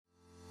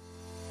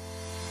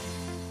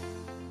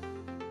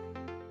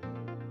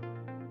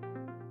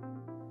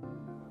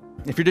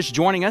If you're just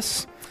joining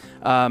us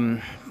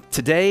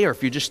today, or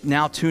if you're just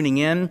now tuning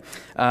in,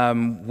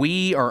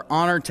 we are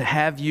honored to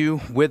have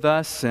you with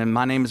us. And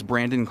my name is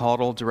Brandon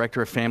Caudill,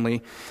 Director of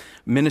Family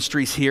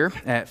Ministries here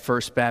at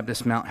First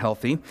Baptist Mount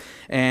Healthy.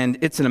 And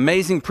it's an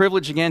amazing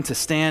privilege again to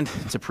stand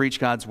to preach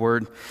God's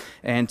Word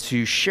and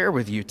to share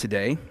with you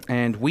today.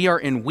 And we are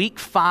in week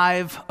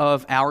 5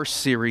 of our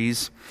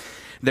series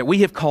that we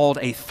have called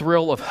A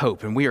Thrill of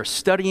Hope. And we are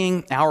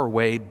studying our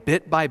way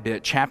bit by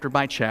bit, chapter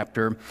by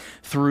chapter,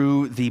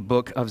 through the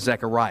book of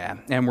Zechariah.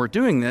 And we're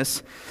doing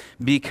this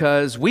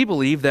because we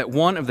believe that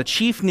one of the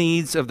chief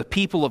needs of the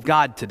people of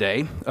God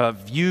today,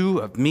 of you,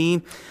 of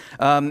me,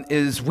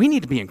 is we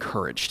need to be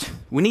encouraged.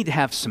 We need to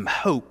have some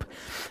hope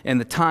in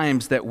the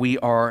times that we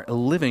are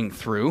living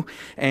through.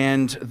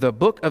 And the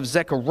book of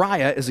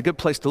Zechariah is a good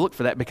place to look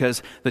for that,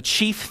 because the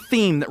chief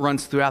theme that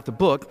runs throughout the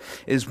book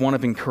is one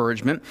of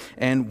encouragement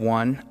and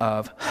one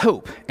of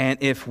hope. And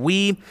if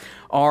we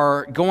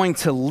are going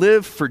to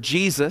live for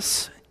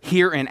Jesus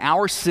here in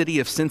our city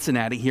of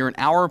Cincinnati, here in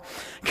our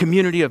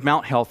community of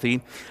Mount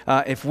Healthy,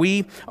 if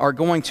we are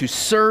going to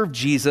serve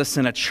Jesus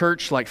in a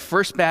church like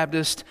First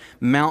Baptist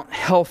Mount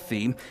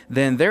Healthy,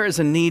 then there is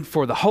a need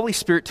for the Holy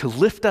Spirit to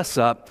lift us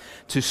up,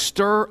 to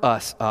stir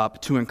us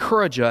up, to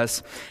encourage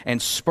us,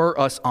 and spur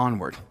us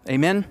onward.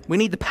 Amen? We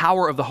need the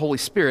power of the Holy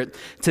Spirit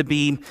to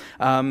be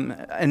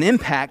an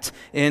impact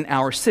in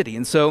our city.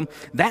 And so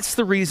that's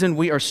the reason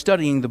we are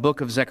studying the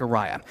book of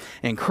Zechariah.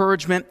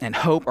 Encouragement and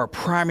hope are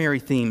primary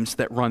themes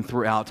that run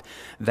throughout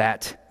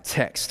that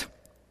text.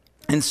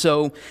 And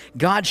so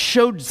God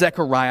showed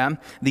Zechariah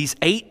these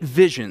 8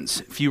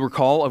 visions. If you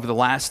recall, over the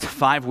last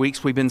 5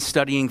 weeks, we've been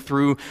studying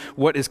through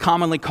what is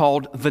commonly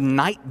called the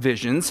night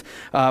visions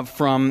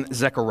from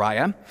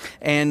Zechariah.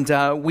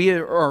 And we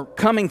are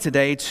coming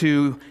today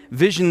to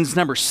visions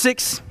number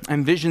 6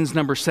 and visions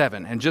number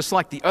 7. And just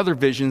like the other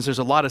visions, there's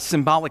a lot of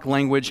symbolic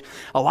language,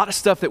 a lot of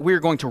stuff that we're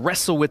going to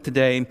wrestle with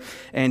today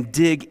and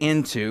dig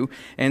into.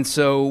 And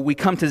so we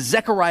come to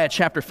Zechariah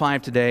chapter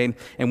 5 today,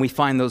 and we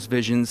find those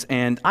visions.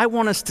 And I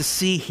want us to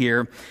see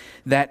here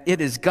that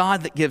it is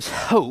God that gives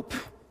hope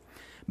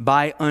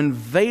by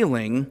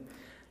unveiling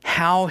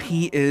how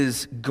he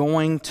is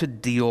going to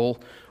deal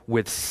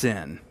with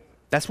sin.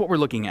 That's what we're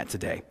looking at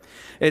today.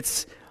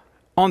 It's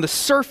on the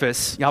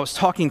surface. I was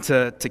talking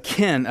to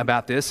Ken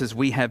about this as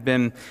we have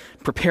been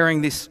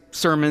preparing these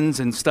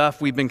sermons and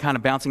stuff. We've been kind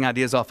of bouncing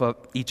ideas off of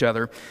each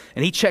other.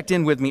 And he checked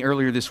in with me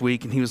earlier this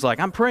week, and he was like,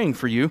 I'm praying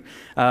for you,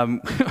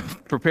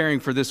 preparing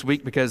for this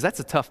week, because that's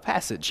a tough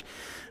passage.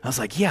 I was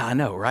like, yeah, I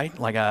know, right?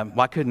 Like,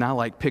 why couldn't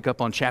I pick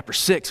up on chapter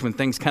 6 when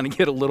things kind of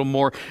get a little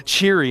more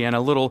cheery and a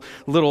little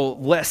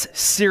less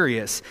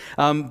serious?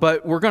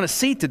 But we're going to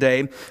see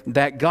today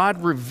that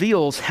God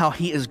reveals how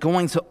he is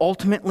going to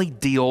ultimately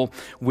deal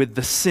with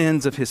the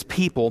sins of his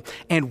people,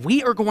 and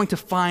we are going to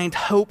find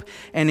hope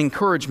and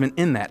encouragement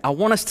in that. I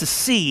want us to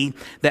see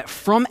that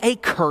from a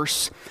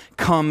curse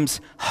comes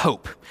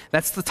hope.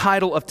 That's the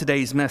title of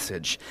today's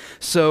message.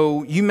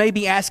 So you may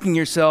be asking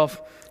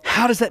yourself,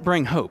 how does that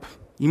bring hope?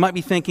 You might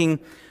be thinking,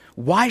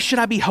 why should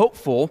I be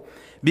hopeful?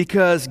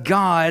 Because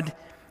God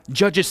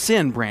judges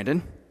sin,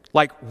 Brandon.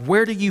 Like,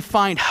 where do you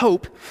find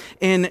hope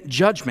in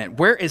judgment?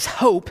 Where is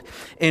hope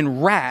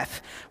in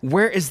wrath?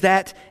 Where is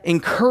that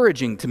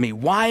encouraging to me?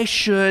 Why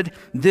should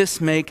this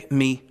make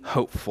me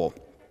hopeful?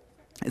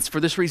 It's for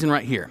this reason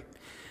right here.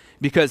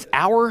 Because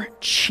our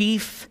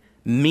chief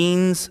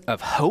means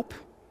of hope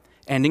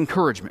and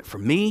encouragement for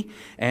me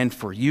and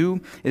for you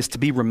is to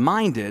be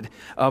reminded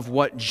of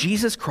what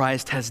Jesus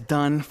Christ has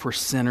done for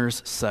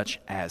sinners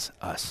such as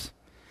us.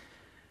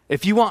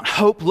 If you want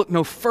hope, look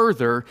no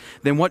further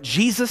than what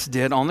Jesus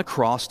did on the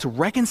cross to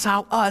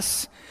reconcile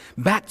us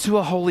back to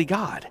a holy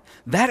God.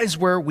 That is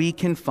where we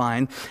can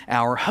find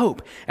our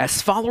hope.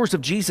 As followers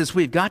of Jesus,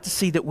 we've got to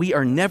see that we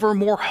are never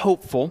more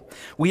hopeful,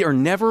 we are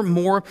never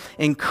more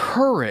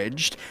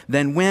encouraged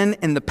than when,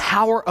 in the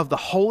power of the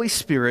Holy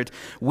Spirit,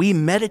 we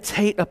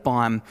meditate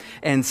upon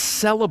and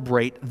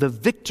celebrate the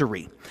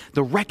victory,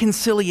 the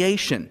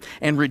reconciliation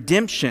and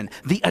redemption,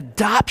 the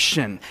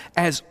adoption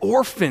as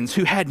orphans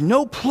who had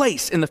no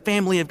place in the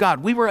family of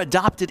God. We were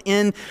adopted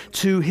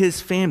into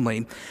his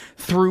family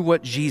through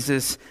what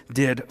Jesus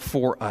did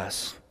for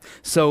us.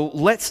 So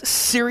let's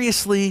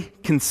seriously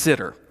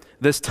consider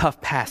this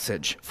tough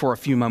passage for a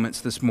few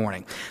moments this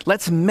morning.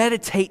 Let's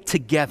meditate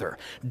together,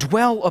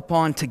 dwell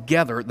upon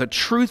together the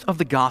truth of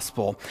the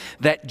gospel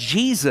that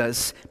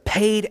Jesus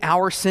paid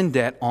our sin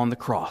debt on the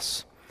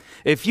cross.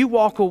 If you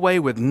walk away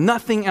with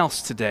nothing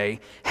else today,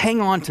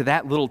 hang on to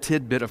that little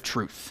tidbit of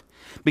truth,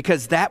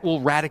 because that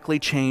will radically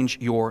change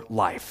your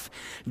life.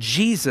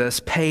 Jesus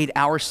paid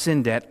our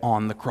sin debt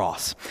on the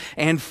cross.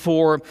 And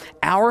for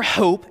our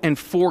hope and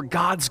for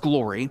God's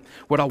glory,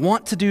 what I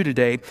want to do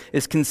today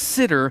is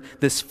consider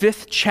this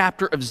 5th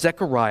chapter of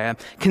Zechariah,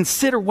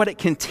 consider what it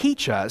can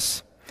teach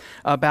us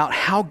about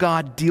how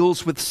God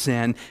deals with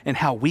sin and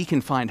how we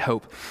can find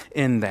hope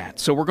in that.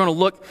 So we're going to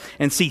look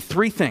and see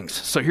 3 things.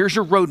 So here's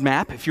your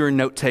roadmap. If you're a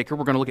note taker,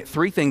 we're going to look at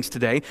 3 things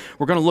today.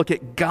 We're going to look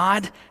at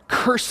God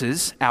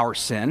curses our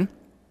sin.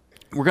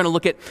 We're going to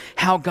look at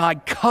how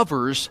God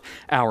covers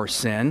our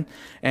sin.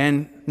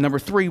 And number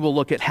 3, we'll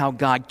look at how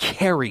God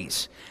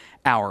carries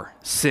our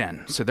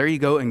sin. So there you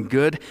go in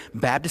good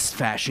Baptist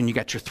fashion. You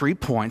got your 3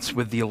 points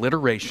with the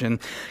alliteration.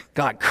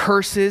 God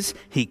curses,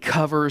 he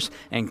covers,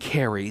 and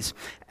carries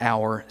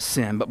our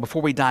sin. But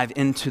before we dive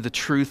into the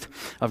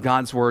truth of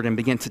God's word and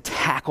begin to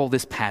tackle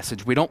this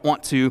passage, we don't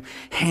want to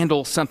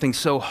handle something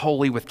so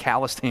holy with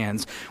calloused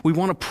hands. We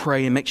want to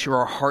pray and make sure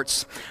our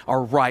hearts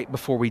are right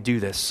before we do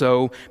this.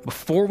 So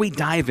before we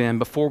dive in,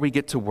 before we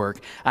get to work,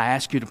 I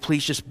ask you to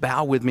please just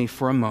bow with me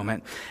for a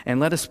moment and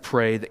let us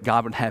pray that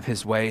God would have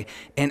his way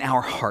in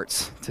our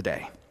hearts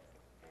today.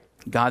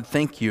 God,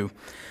 thank you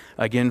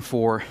again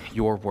for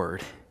your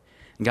word.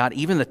 God,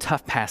 even the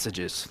tough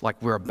passages like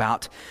we're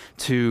about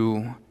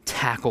to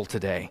tackle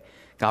today,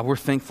 God, we're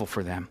thankful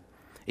for them.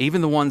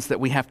 Even the ones that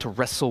we have to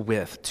wrestle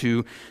with,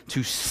 to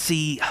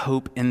see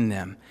hope in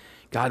them.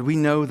 God, we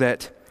know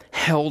that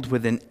held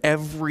within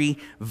every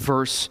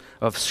verse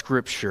of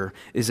Scripture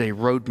is a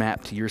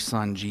roadmap to your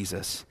Son,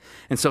 Jesus.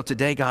 And so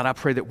today, God, I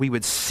pray that we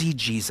would see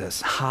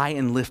Jesus high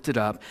and lifted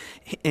up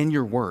in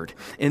your word,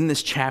 in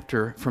this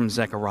chapter from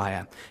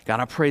Zechariah. God,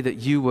 I pray that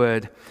you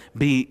would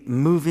be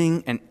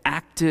moving and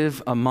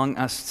active among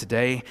us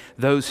today,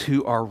 those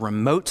who are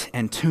remote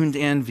and tuned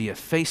in via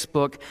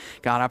Facebook.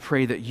 God, I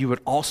pray that you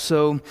would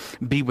also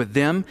be with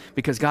them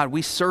because, God,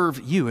 we serve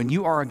you, and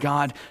you are a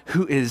God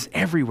who is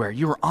everywhere.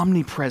 You are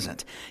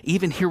omnipresent.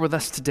 Even here with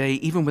us today,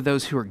 even with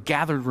those who are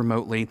gathered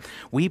remotely,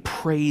 we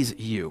praise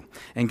you.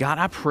 And God,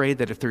 I pray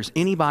that if there's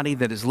anybody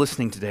that is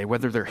listening today,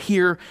 whether they're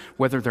here,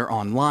 whether they're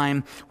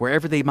online,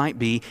 wherever they might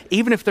be,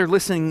 even if they're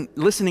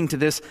listening to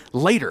this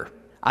later,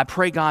 I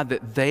pray, God,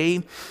 that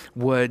they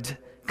would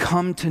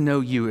come to know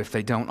you if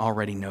they don't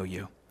already know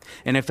you.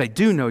 And if they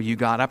do know you,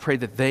 God, I pray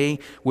that they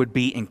would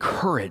be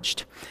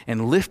encouraged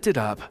and lifted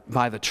up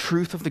by the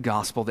truth of the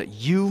gospel that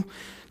you,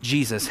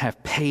 Jesus,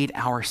 have paid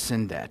our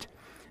sin debt.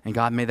 And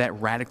God, may that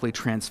radically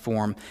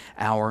transform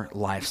our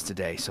lives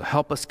today. So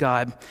help us,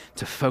 God,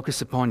 to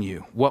focus upon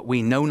you. What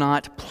we know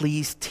not,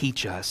 please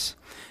teach us.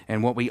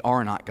 And what we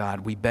are not,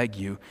 God, we beg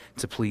you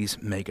to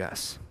please make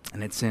us.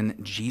 And it's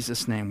in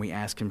Jesus' name we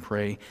ask and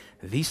pray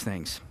these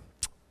things.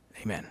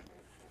 Amen.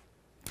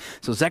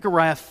 So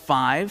Zechariah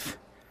 5,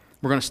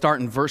 we're going to start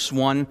in verse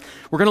 1.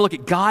 We're going to look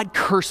at God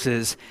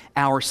curses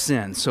our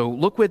sin. So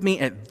look with me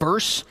at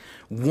verse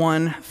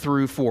 1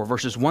 through 4,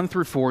 verses 1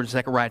 through 4,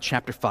 Zechariah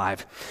chapter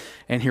 5.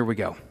 And here we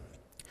go.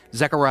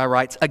 Zechariah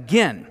writes,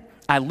 "Again,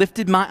 I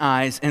lifted my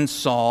eyes and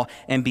saw,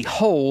 and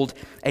behold,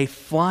 a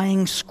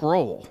flying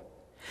scroll.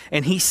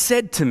 And he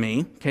said to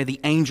me," okay,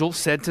 the angel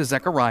said to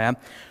Zechariah,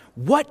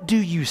 "What do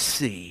you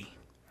see?"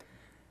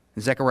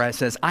 Zechariah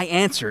says, "I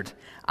answered,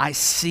 I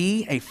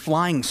see a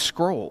flying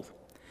scroll.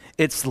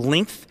 Its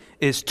length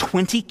is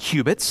 20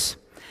 cubits,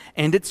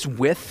 and its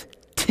width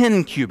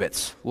 10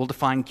 cubits. We'll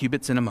define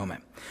cubits in a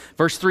moment.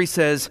 Verse 3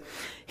 says,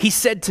 "He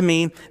said to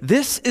me,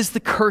 this is the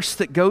curse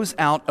that goes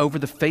out over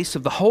the face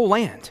of the whole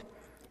land."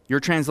 Your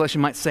translation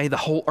might say the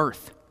whole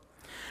earth.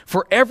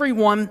 "For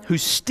everyone who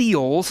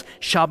steals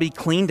shall be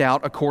cleaned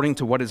out according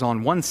to what is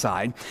on one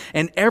side,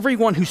 and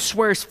everyone who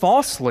swears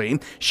falsely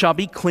shall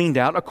be cleaned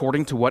out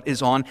according to what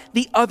is on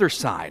the other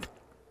side.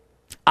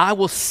 I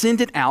will send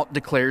it out,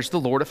 declares the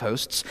Lord of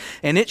hosts,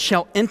 and it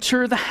shall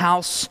enter the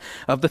house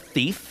of the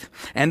thief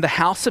and the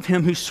house of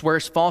him who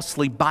swears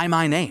falsely by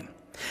my name.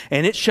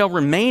 And it shall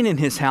remain in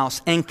his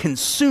house and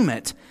consume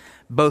it,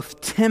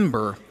 both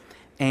timber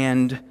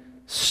and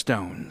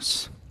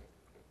stones."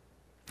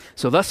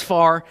 So thus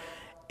far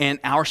in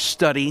our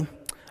study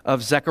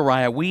of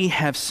Zechariah, we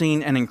have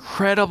seen an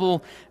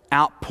incredible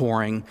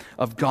outpouring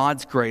of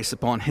God's grace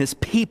upon his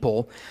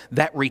people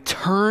that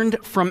returned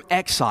from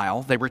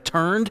exile. They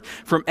returned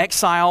from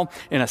exile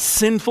in a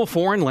sinful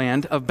foreign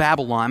land of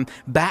Babylon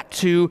back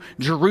to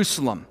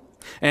Jerusalem.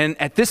 And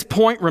at this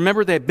point,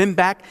 remember, they had been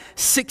back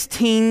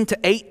 16 to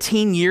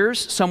 18 years,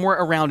 somewhere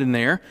around in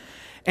there.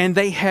 And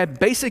they had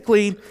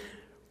basically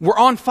were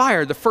on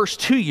fire the first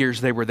 2 years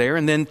they were there,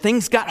 and then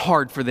things got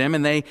hard for them,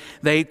 and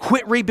they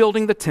quit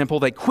rebuilding the temple,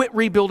 they quit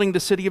rebuilding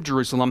the city of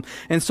Jerusalem,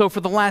 and so for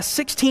the last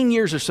 16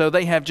 years or so,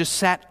 they have just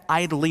sat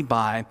idly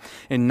by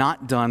and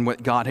not done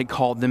what God had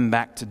called them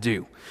back to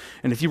do.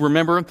 And if you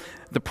remember,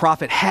 the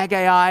prophet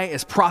Haggai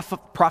is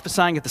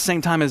prophesying at the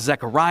same time as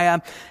Zechariah.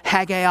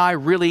 Haggai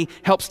really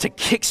helps to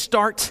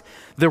kickstart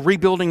the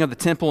rebuilding of the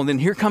temple, and then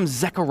here comes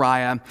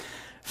Zechariah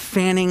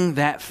fanning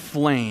that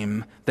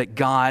flame that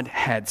God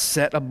had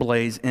set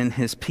ablaze in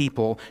his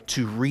people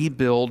to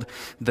rebuild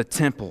the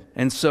temple.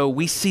 And so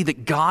we see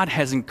that God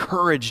has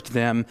encouraged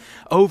them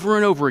over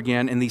and over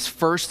again in these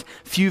first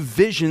few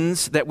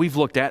visions that we've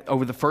looked at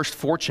over the first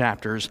 4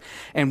 chapters.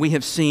 And we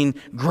have seen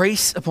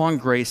grace upon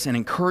grace and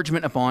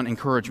encouragement upon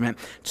encouragement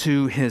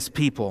to his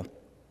people.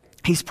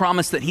 He's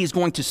promised that he's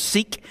going to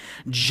seek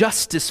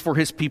justice for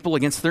his people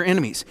against their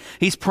enemies.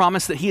 He's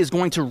promised that he is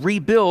going to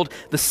rebuild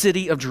the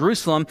city of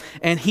Jerusalem.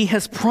 And he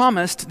has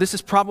promised, this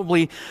is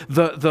probably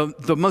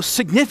the most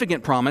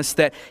significant promise,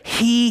 that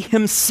he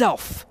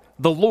himself,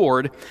 the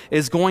Lord,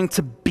 is going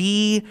to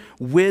be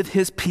with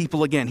his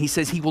people again. He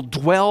says he will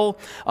dwell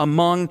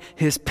among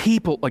his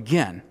people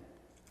again.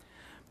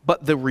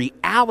 But the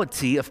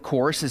reality, of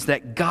course, is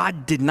that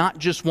God did not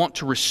just want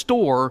to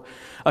restore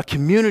a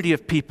community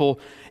of people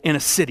in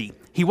a city.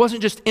 He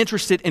wasn't just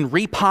interested in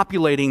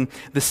repopulating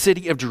the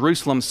city of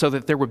Jerusalem so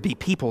that there would be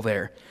people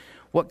there.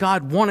 What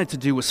God wanted to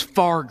do was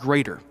far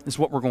greater, is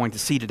what we're going to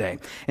see today.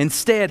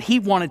 Instead, he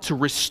wanted to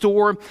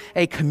restore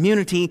a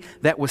community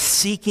that was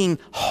seeking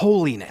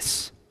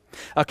holiness,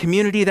 a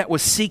community that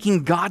was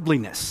seeking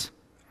godliness,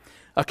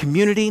 a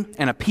community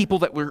and a people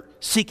that were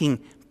seeking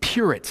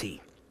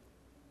purity.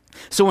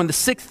 So in the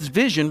sixth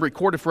vision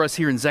recorded for us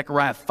here in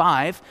Zechariah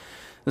 5,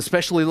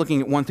 especially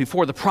looking at 1 through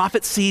 4, the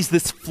prophet sees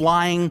this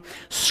flying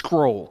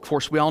scroll. Of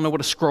course, we all know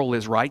what a scroll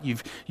is, right?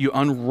 You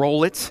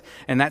unroll it,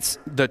 and that's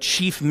the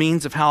chief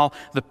means of how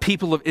the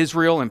people of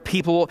Israel and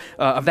people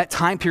of that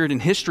time period in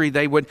history,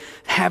 they would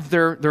have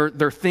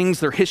their things,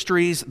 their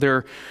histories,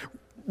 their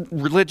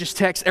religious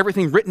texts,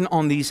 everything written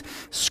on these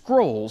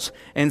scrolls.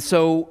 And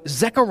so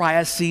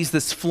Zechariah sees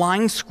this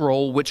flying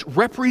scroll, which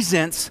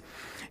represents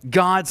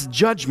God's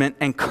judgment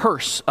and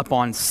curse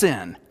upon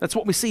sin. That's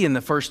what we see in the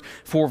first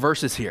 4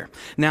 verses here.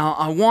 Now,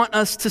 I want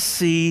us to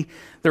see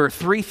there are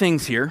 3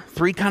 things here,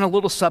 3 kind of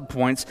little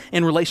subpoints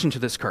in relation to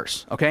this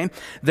curse, okay?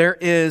 There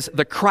is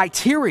the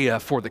criteria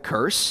for the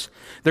curse,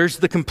 there's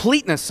the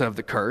completeness of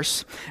the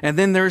curse, and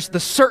then there's the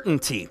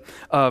certainty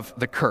of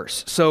the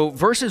curse. So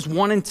verses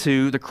 1 and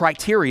 2, the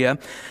criteria,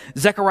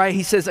 Zechariah,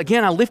 he says,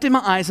 "Again, I lifted my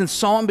eyes and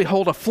saw and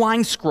behold a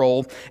flying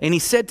scroll, and he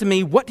said to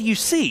me, 'What do you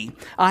see?'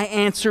 I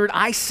answered,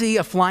 'I see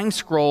a flying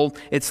scroll.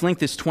 Its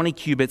length is 20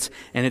 cubits,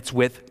 and its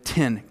width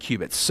 10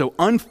 cubits. So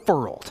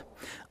unfurled,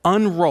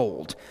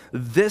 unrolled,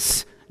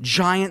 this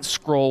giant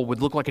scroll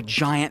would look like a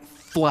giant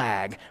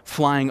flag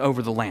flying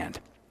over the land.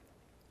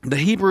 The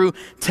Hebrew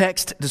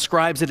text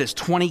describes it as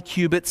 20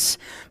 cubits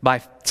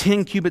by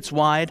 10 cubits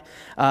wide.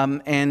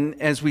 And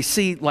as we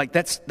see, like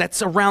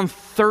that's around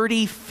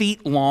 30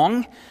 feet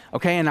long,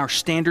 okay, in our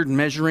standard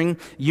measuring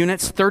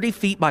units, 30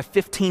 feet by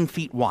 15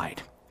 feet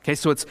wide. Okay,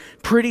 so it's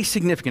pretty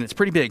significant. It's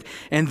pretty big.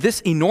 And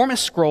this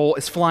enormous scroll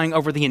is flying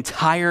over the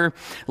entire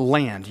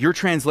land. Your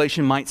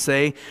translation might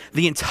say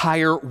the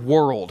entire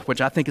world,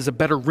 which I think is a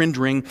better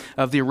rendering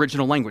of the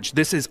original language.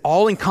 This is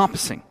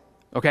all-encompassing.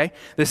 Okay?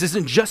 This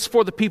isn't just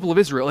for the people of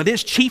Israel. It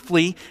is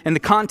chiefly in the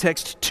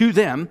context to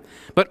them,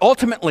 but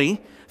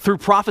ultimately, through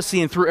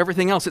prophecy and through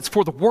everything else, it's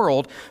for the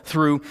world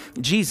through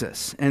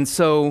Jesus. And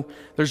so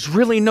there's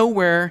really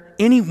nowhere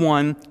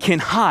anyone can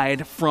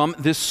hide from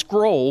this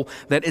scroll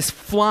that is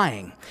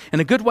flying. And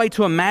a good way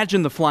to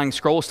imagine the flying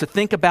scroll is to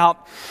think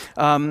about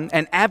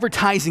an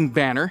advertising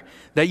banner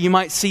that you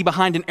might see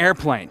behind an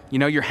airplane. You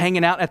know, you're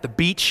hanging out at the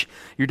beach,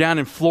 you're down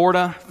in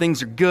Florida,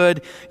 things are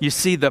good, you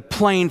see the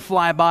plane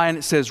fly by and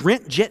it says,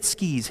 "Rent jet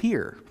skis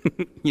here."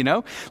 You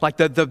know, like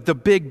the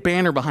big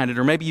banner behind it.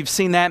 Or maybe you've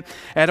seen that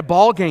at a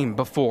ball game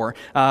before,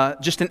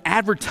 just an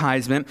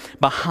advertisement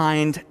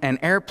behind an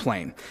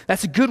airplane.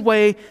 That's a good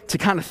way to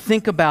kind of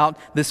think about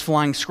this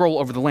flying scroll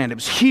over the land. It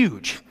was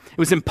huge. It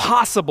was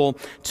impossible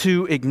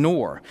to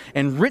ignore.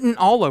 And written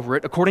all over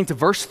it, according to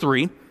verse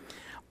 3,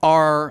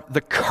 are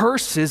the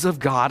curses of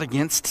God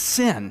against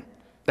sin.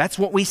 That's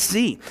what we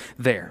see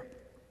there.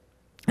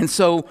 And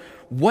so,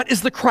 what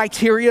is the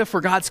criteria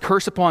for God's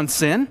curse upon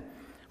sin?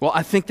 Well,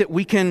 I think that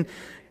we can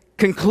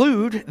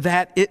conclude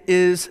that it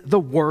is the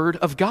Word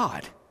of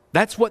God.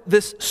 That's what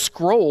this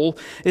scroll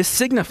is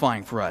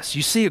signifying for us.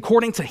 You see,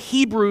 according to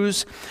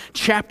Hebrews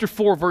chapter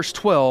 4, verse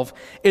 12,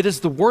 it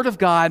is the Word of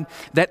God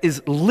that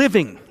is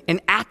living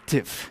and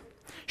active,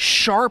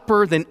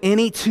 sharper than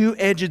any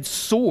two-edged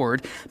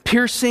sword,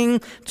 piercing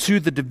to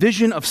the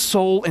division of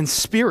soul and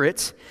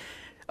spirit,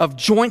 of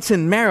joints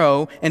and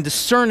marrow, and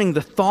discerning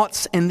the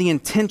thoughts and the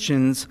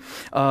intentions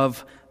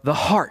of the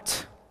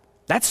heart.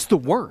 That's the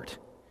Word.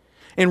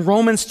 In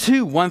Romans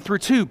 2, 1 through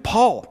 2,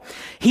 Paul,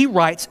 he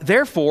writes,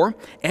 "Therefore,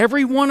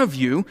 every one of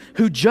you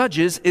who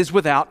judges is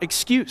without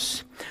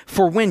excuse.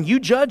 For when you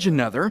judge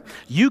another,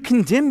 you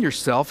condemn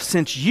yourself,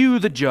 since you,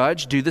 the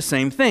judge, do the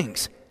same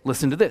things."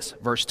 Listen to this,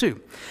 verse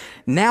 2.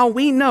 "Now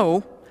we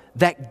know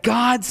that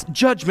God's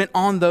judgment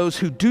on those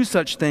who do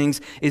such things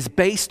is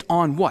based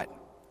on" what?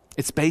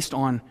 It's based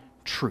on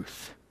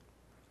truth.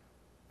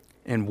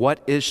 And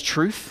what is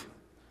truth?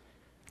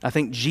 I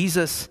think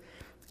Jesus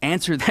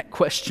answered that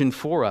question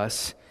for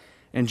us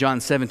in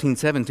John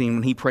 17:17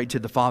 when he prayed to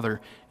the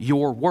Father,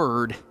 "Your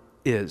word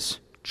is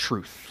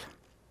truth."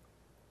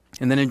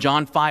 And then in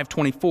John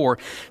 5:24,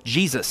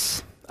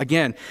 Jesus,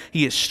 again,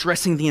 he is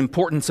stressing the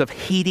importance of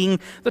heeding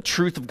the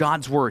truth of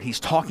God's word. He's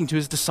talking to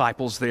his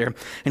disciples there,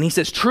 and he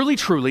says, "Truly,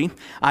 truly,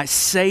 I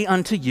say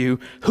unto you,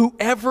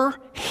 whoever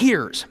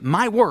hears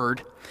my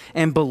word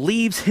and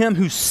believes him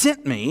who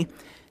sent me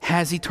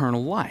has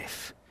eternal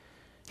life.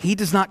 He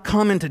does not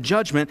come into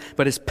judgment,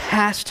 but is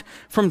passed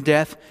from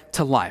death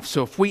to life."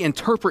 So if we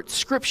interpret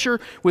Scripture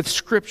with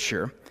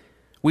Scripture,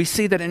 we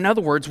see that, in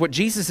other words, what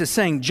Jesus is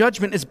saying,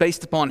 judgment is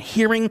based upon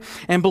hearing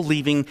and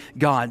believing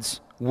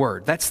God's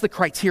word. That's the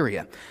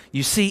criteria.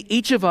 You see,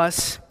 each of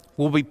us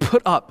will be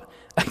put up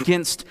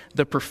against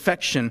the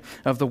perfection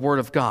of the Word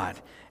of God.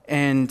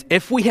 And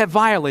if we have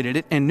violated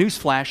it, and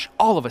newsflash,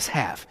 all of us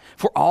have,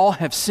 for all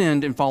have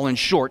sinned and fallen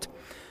short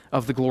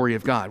of the glory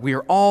of God. We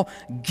are all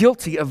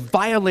guilty of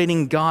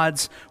violating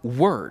God's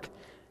Word.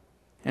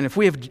 And if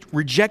we have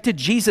rejected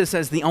Jesus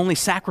as the only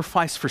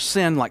sacrifice for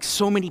sin, like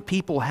so many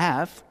people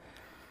have,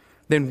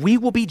 then we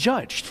will be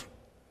judged.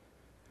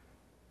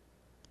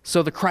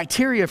 So the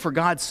criteria for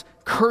God's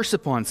curse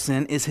upon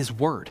sin is His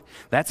Word.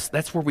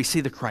 That's where we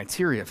see the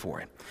criteria for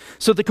it.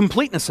 So the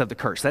completeness of the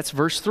curse, that's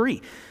verse 3.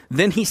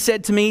 Then He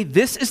said to me,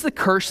 this is the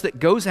curse that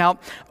goes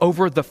out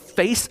over the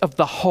face of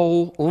the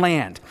whole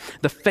land,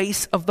 the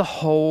face of the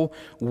whole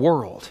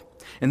world.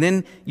 And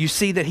then you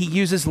see that He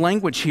uses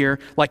language here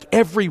like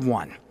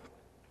everyone.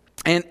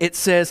 And it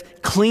says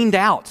cleaned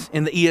out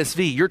in the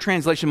ESV. Your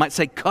translation might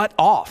say cut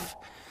off.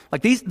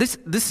 Like this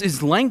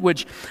is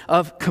language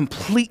of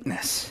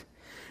completeness.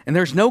 And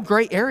there's no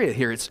gray area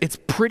here. It's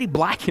pretty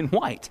black and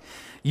white.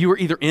 You are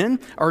either in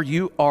or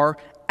you are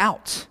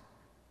out.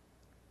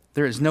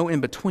 There is no in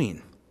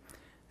between.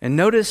 And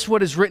notice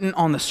what is written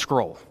on the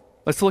scroll.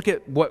 Let's look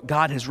at what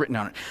God has written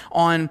on it.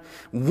 On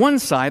one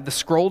side, the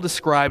scroll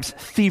describes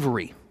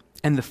thievery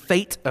and the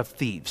fate of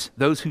thieves,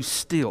 those who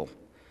steal.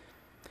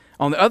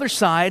 On the other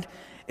side,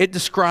 it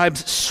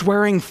describes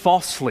swearing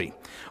falsely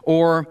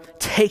or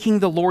taking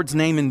the Lord's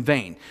name in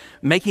vain,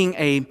 making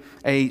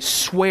a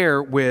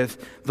swear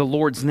with the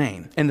Lord's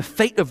name, and the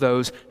fate of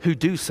those who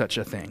do such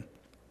a thing.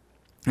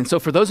 And so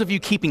for those of you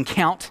keeping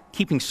count,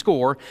 keeping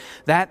score,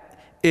 that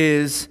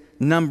is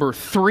number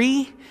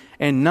 3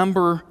 and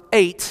number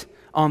 8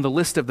 on the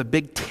list of the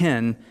big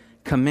 10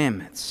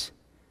 commandments.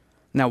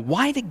 Now,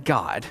 why did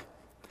God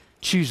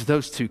choose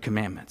those 2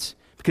 commandments?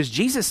 Because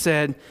Jesus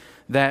said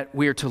that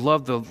we are to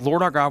love the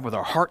Lord our God with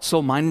our heart,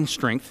 soul, mind, and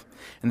strength.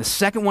 And the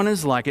second one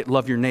is like it,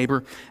 love your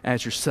neighbor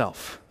as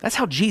yourself. That's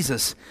how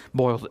Jesus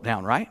boiled it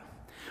down, right?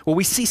 Well,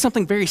 we see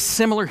something very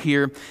similar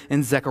here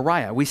in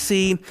Zechariah. We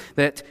see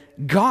that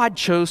God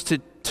chose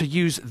to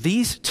use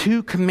these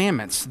 2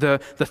 commandments, the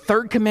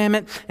 3rd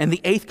commandment and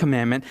the 8th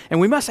commandment, and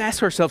we must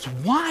ask ourselves,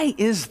 why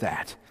is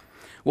that?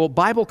 Well,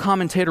 Bible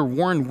commentator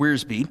Warren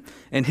Wiersbe,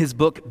 in his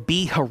book,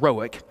 Be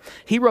Heroic,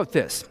 he wrote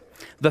this: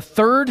 the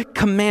 3rd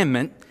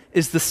commandment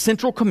is the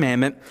central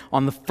commandment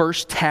on the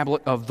first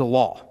tablet of the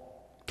law.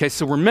 Okay,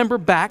 so remember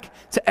back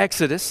to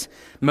Exodus,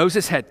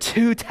 Moses had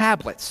 2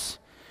 tablets,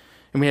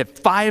 and we had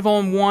 5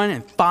 on one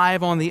and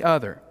 5 on the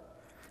other.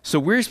 So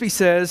Wiersbe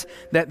says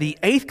that the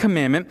 8th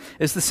commandment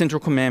is the central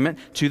commandment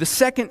to the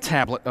 2nd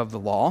tablet of the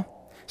law.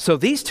 So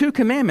these 2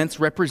 commandments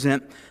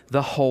represent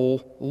the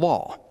whole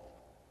law.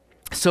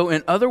 So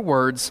in other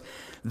words,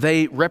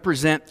 they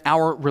represent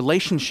our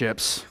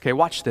relationships, okay,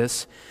 watch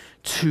this,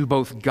 to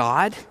both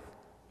God,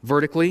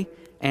 vertically,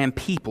 and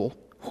people,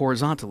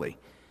 horizontally.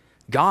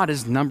 God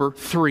is number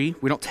 3.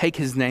 We don't take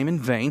His name in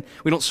vain.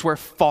 We don't swear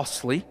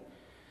falsely,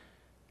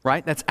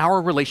 right? That's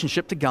our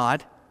relationship to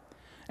God.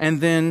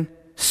 And then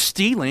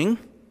stealing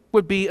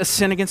would be a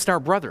sin against our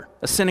brother,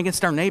 a sin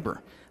against our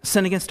neighbor, a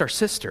sin against our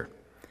sister.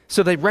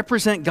 So they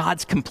represent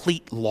God's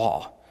complete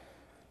law.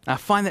 I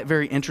find that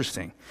very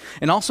interesting.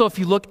 And also, if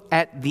you look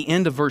at the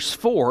end of verse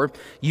 4,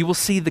 you will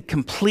see the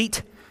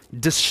complete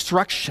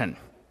destruction,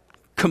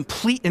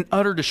 complete and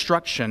utter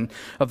destruction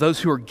of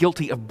those who are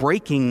guilty of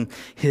breaking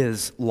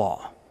His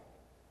law.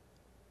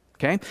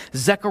 Okay?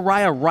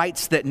 Zechariah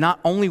writes that not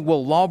only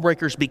will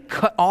lawbreakers be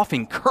cut off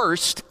and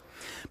cursed,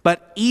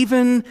 but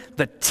even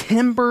the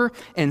timber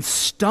and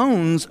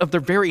stones of their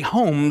very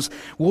homes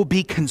will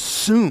be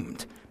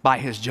consumed by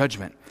His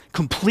judgment,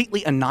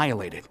 completely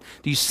annihilated.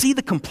 Do you see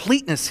the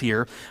completeness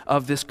here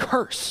of this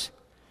curse?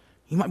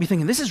 You might be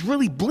thinking, this is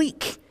really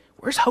bleak.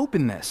 Where's hope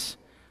in this?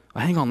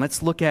 Well, hang on,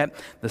 let's look at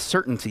the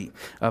certainty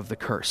of the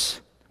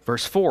curse.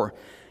 Verse 4,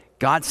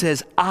 God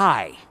says,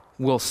 I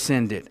will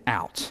send it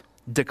out,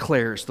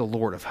 declares the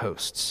Lord of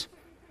hosts.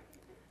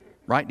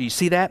 Right? Do you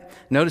see that?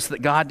 Notice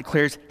that God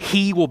declares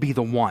He will be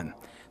the one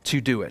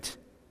to do it.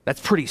 That's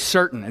pretty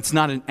certain. It's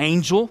not an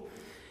angel.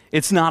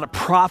 It's not a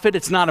prophet.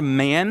 It's not a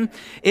man.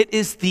 It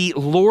is the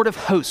Lord of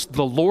hosts,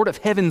 the Lord of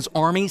heaven's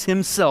armies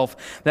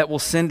Himself that will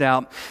send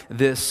out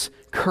this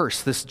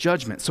curse, this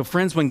judgment. So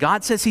friends, when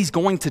God says He's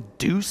going to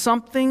do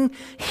something,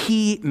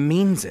 He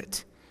means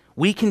it.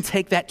 We can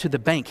take that to the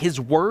bank. His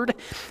word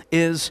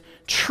is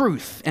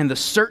truth, and the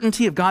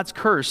certainty of God's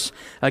curse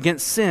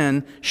against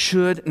sin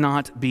should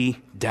not be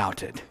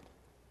doubted.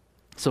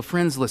 So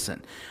friends,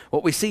 listen.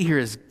 What we see here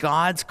is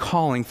God's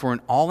calling for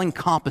an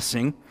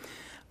all-encompassing,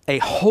 a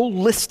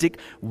holistic,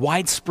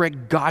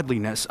 widespread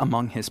godliness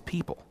among His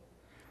people.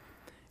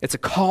 It's a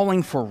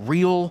calling for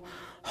real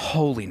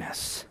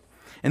holiness.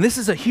 And this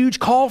is a huge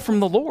call from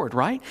the Lord,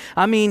 right?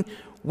 I mean,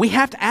 we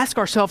have to ask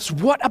ourselves,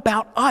 what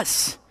about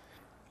us?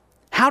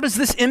 How does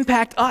this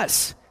impact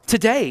us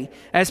today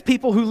as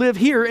people who live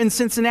here in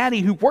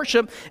Cincinnati who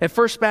worship at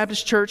First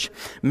Baptist Church,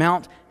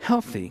 Mount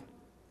Healthy?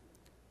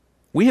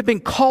 We have been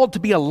called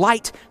to be a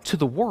light to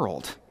the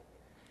world.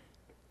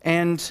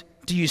 And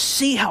do you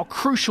see how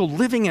crucial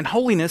living in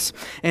holiness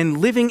and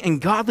living in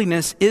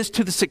godliness is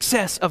to the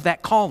success of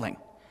that calling?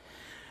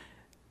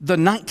 The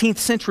 19th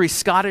century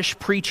Scottish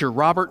preacher,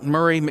 Robert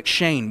Murray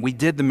M'Cheyne, we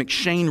did the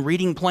M'Cheyne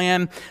reading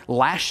plan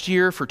last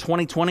year for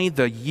 2020,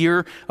 the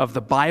year of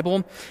the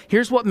Bible.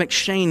 Here's what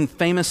M'Cheyne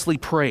famously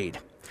prayed: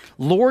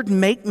 Lord,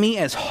 make me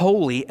as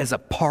holy as a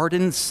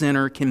pardoned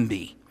sinner can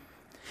be.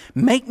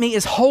 Make me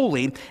as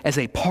holy as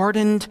a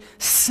pardoned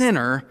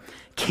sinner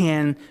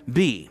can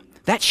be.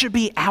 That should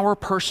be our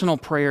personal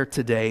prayer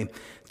today,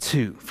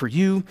 too, for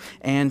you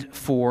and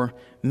for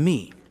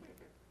me.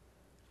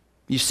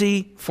 You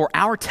see, for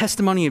our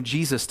testimony of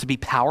Jesus to be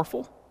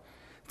powerful,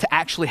 to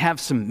actually have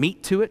some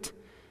meat to it,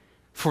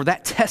 for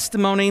that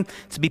testimony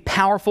to be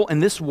powerful in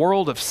this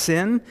world of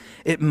sin,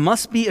 it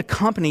must be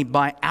accompanied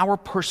by our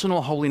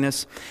personal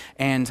holiness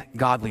and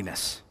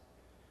godliness.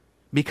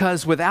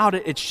 Because without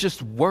it, it's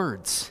just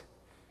words.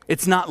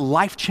 It's not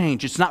life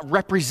change. It's not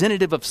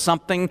representative of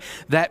something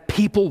that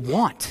people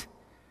want.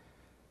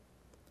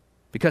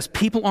 Because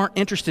people aren't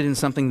interested in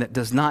something that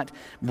does not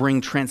bring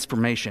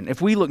transformation.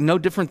 If we look no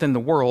different than the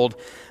world,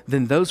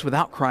 then those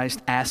without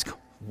Christ ask,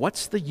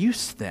 what's the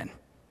use then?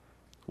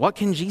 What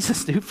can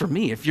Jesus do for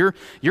me? If you're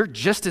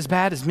just as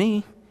bad as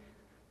me,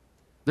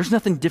 there's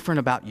nothing different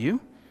about you.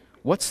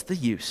 What's the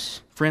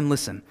use? Friend,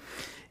 listen.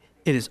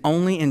 It is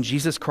only in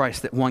Jesus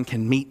Christ that one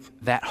can meet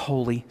that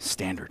holy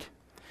standard.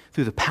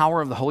 Through the power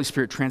of the Holy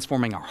Spirit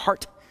transforming our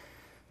heart,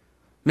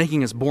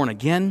 making us born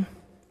again,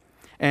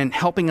 and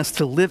helping us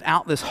to live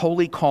out this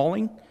holy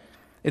calling.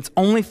 It's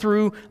only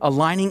through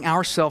aligning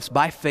ourselves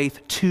by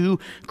faith to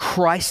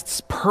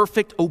Christ's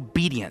perfect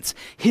obedience,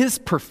 his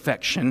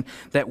perfection,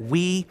 that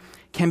we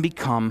can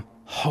become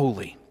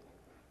holy.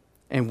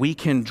 And we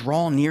can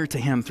draw near to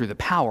him through the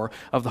power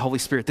of the Holy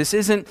Spirit. This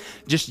isn't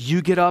just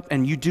you get up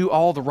and you do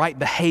all the right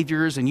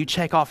behaviors and you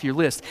check off your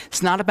list.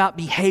 It's not about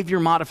behavior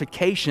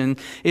modification.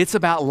 It's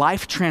about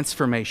life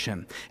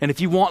transformation. And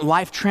if you want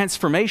life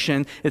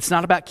transformation, it's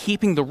not about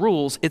keeping the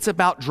rules. It's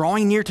about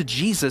drawing near to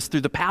Jesus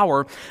through the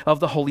power of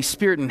the Holy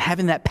Spirit and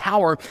having that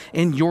power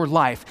in your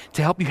life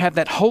to help you have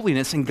that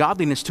holiness and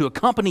godliness to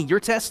accompany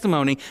your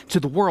testimony to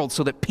the world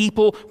so that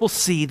people will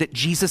see that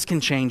Jesus can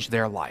change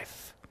their life.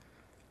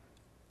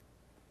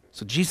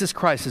 So Jesus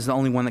Christ is the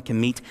only one that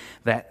can meet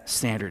that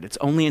standard. It's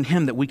only in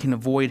him that we can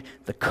avoid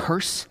the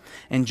curse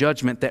and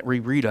judgment that we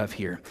read of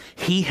here.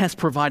 He has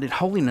provided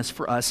holiness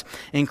for us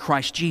in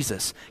Christ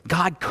Jesus.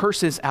 God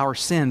curses our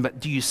sin, but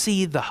do you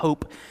see the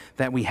hope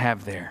that we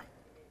have there?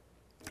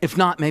 If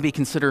not, maybe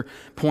consider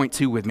point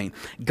 2 with me.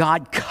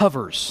 God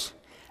covers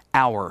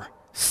our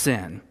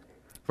sin.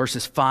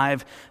 Verses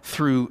 5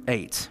 through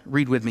 8.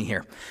 Read with me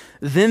here.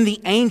 Then the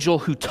angel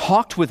who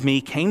talked with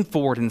me came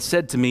forward and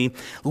said to me,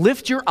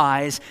 lift your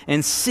eyes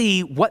and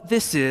see what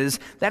this is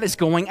that is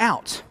going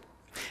out.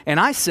 And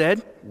I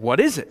said,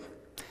 what is it?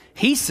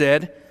 He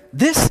said,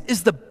 this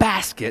is the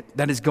basket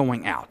that is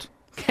going out.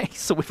 Okay,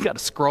 so we've got a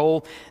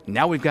scroll.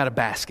 Now we've got a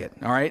basket.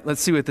 All right,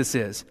 let's see what this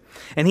is.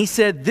 And he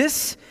said,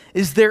 this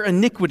is their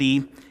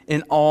iniquity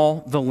in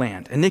all the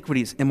land.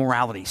 Iniquity is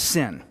immorality,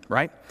 sin,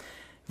 right?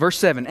 Verse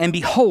 7, and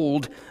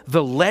behold,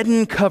 the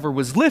leaden cover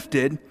was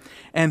lifted,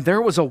 and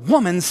there was a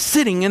woman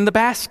sitting in the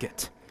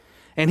basket.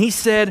 And he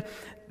said,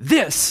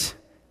 this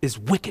is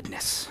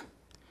wickedness.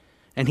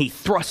 And he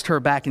thrust her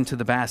back into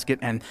the basket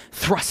and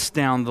thrust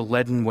down the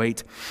leaden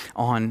weight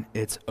on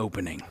its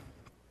opening.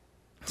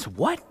 So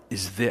what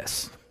is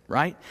this,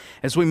 right?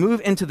 As we move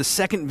into the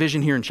second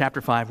vision here in chapter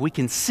 5, we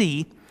can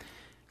see,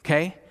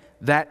 okay,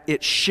 that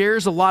it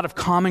shares a lot of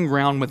common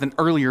ground with an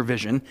earlier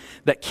vision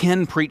that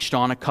Ken preached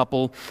on a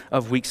couple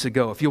of weeks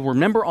ago. If you'll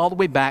remember all the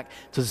way back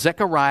to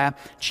Zechariah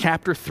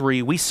chapter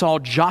 3, we saw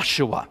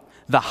Joshua,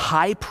 the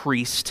high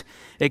priest,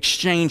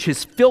 exchange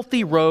his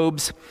filthy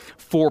robes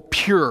for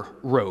pure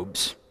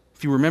robes.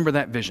 If you remember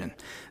that vision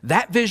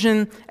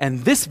and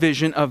this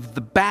vision of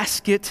the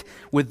basket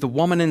with the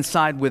woman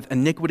inside with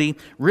iniquity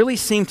really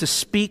seem to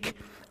speak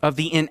of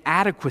the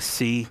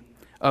inadequacy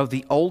of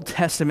the Old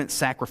Testament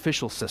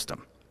sacrificial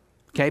system.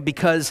 Okay,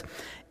 because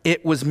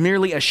it was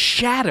merely a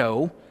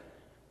shadow,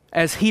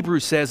 as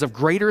Hebrews says, of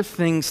greater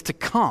things to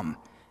come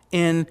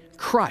in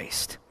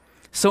Christ.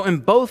 So in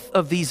both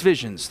of these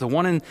visions, the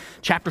one in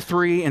chapter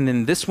 3 and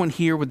then this one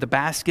here with the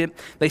basket,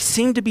 they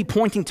seem to be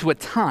pointing to a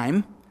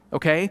time,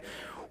 okay,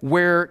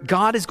 where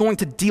God is going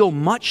to deal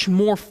much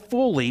more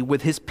fully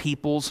with his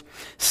people's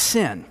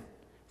sin.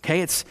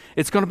 Okay, it's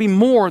going to be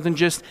more than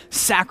just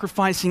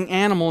sacrificing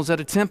animals at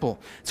a temple.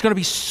 It's going to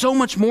be so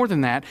much more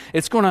than that.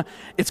 It's going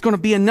to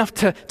be enough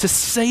to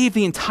save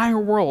the entire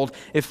world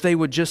if they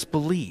would just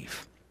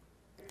believe.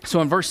 So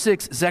in verse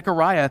 6,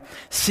 Zechariah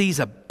sees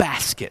a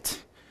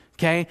basket.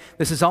 Okay,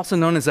 this is also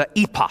known as an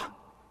ephah.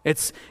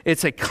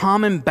 It's a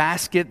common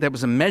basket that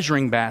was a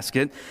measuring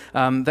basket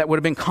that would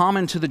have been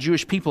common to the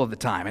Jewish people of the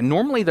time. And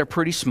normally they're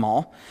pretty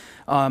small.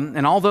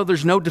 And although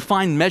there's no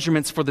defined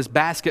measurements for this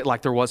basket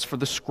like there was for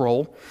the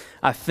scroll,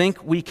 I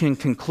think we can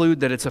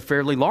conclude that it's a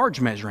fairly large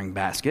measuring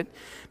basket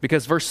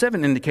because verse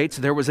 7 indicates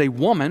there was a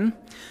woman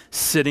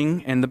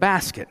sitting in the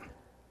basket.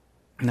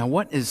 Now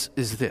what is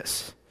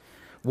this?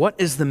 What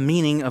is the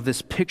meaning of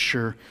this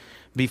picture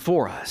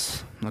before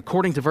us?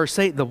 According to verse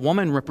 8, the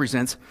woman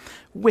represents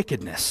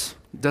wickedness.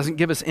 It doesn't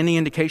give us any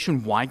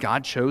indication why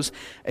God chose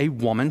a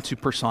woman to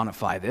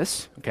personify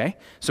this, okay?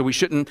 So we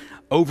shouldn't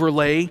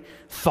overlay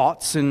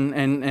thoughts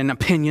and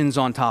opinions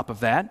on top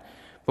of that.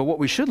 But what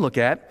we should look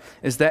at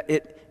is that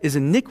it is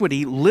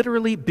iniquity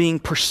literally being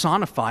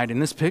personified in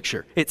this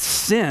picture. It's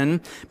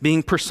sin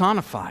being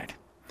personified.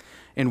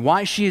 And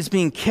why she is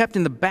being kept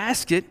in the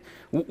basket,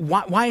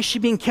 why is she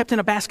being kept in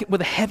a basket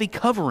with a heavy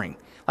covering?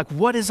 Like,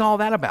 what is all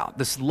that about,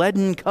 this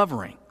leaden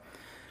covering?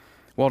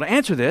 Well, to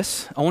answer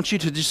this, I want you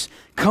to just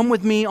come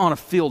with me on a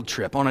field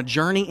trip, on a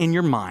journey in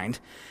your mind,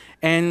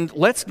 and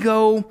let's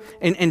go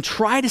and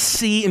try to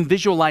see and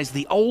visualize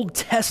the Old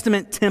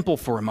Testament temple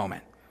for a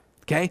moment.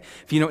 Okay?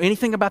 If you know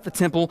anything about the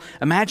temple,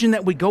 imagine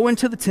that we go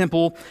into the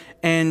temple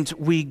and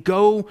we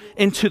go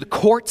into the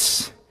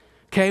courts.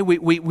 Okay?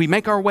 We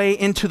make our way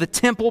into the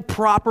temple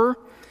proper,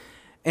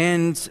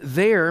 and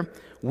there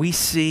we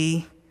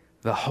see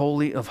the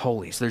Holy of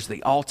Holies. There's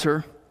the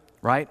altar,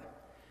 right?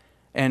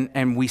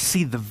 And we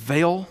see the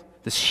veil,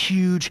 this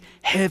huge,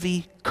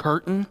 heavy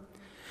curtain,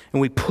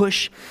 and we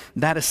push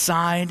that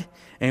aside,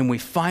 and we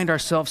find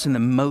ourselves in the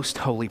most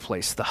holy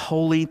place, the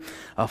Holy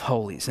of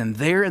Holies. And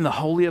there in the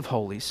Holy of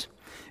Holies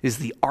is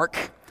the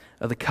Ark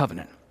of the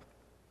Covenant,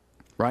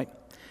 right?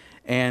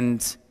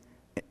 And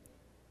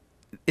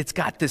it's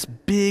got this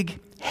big,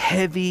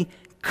 heavy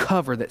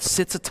cover that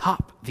sits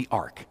atop the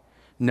Ark,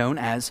 known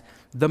as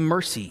the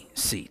mercy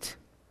seat.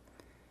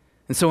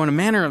 And so in a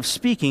manner of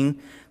speaking,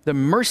 the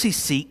mercy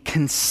seat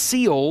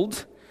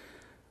concealed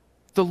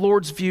the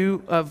Lord's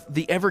view of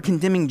the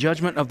ever-condemning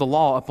judgment of the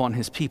law upon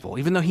his people.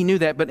 Even though he knew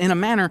that, but in a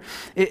manner,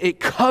 it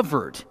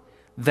covered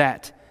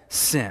that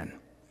sin.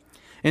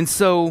 And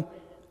so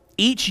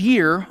each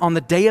year on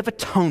the Day of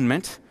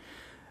Atonement,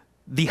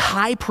 the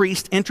high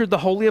priest entered the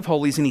Holy of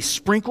Holies and he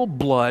sprinkled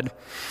blood,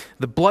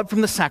 the blood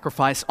from the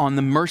sacrifice, on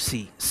the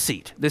mercy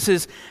seat. This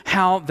is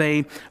how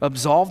they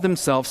absolved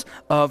themselves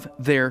of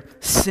their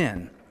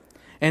sin.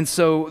 And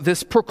so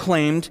this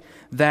proclaimed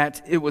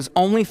that it was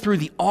only through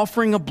the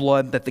offering of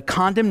blood that the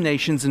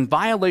condemnations and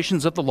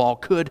violations of the law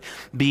could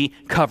be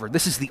covered.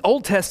 This is the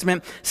Old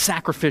Testament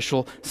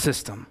sacrificial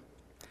system.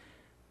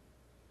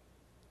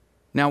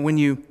 Now, when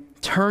you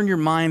turn your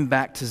mind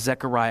back to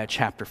Zechariah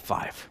chapter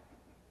 5,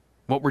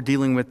 what we're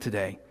dealing with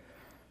today,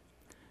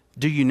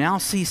 do you now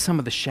see some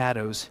of the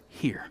shadows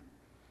here?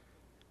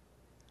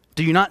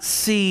 Do you not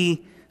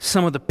see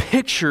some of the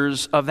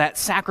pictures of that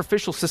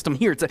sacrificial system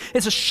here?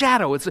 It's a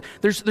shadow.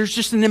 There's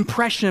just an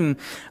impression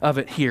of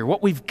it here.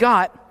 What we've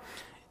got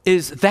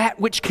is that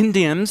which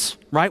condemns,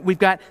 right? We've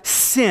got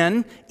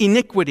sin,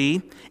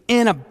 iniquity,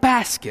 in a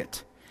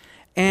basket.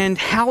 And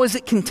how is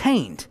it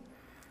contained?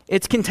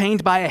 It's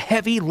contained by a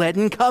heavy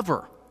leaden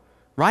cover,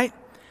 right?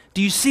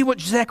 Do you see what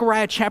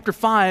Zechariah chapter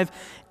 5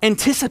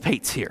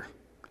 anticipates here?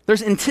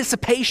 There's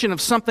anticipation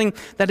of something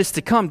that is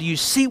to come. Do you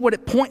see what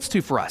it points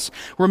to for us?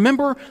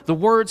 Remember the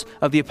words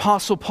of the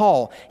Apostle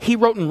Paul. He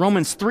wrote in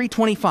Romans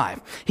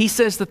 3:25. He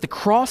says that the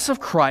cross of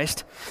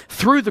Christ,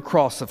 through the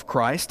cross of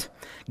Christ,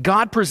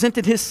 God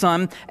presented his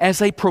Son as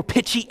a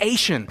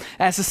propitiation,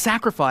 as a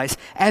sacrifice,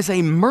 as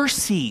a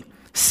mercy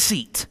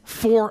seat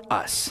for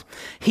us.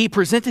 He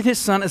presented his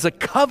Son as a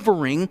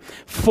covering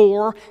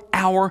for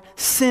our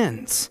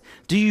sins.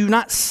 Do you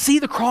not see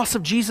the cross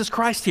of Jesus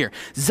Christ here?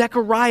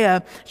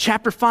 Zechariah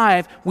chapter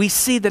 5, we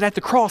see that at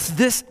the cross,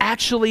 this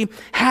actually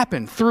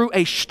happened through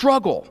a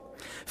struggle,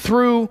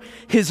 through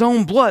his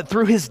own blood,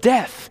 through his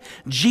death.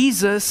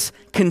 Jesus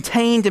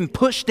contained and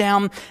pushed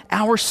down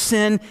our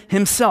sin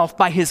himself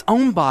by his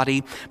own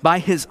body, by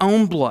his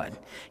own blood.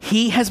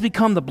 He has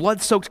become the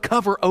blood-soaked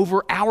cover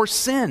over our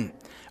sin,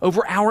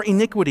 over our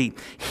iniquity.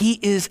 He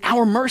is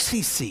our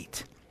mercy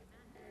seat.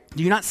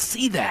 Do you not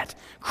see that?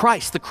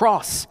 Christ, the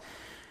cross,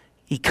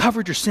 he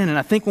covered your sin. And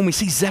I think when we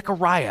see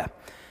Zechariah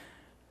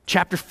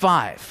chapter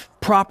 5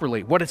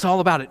 properly, what it's all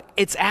about,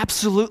 it's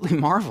absolutely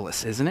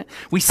marvelous, isn't it?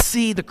 We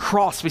see the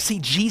cross, we see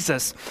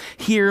Jesus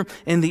here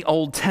in the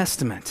Old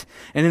Testament.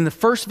 And in the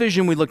first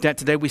vision we looked at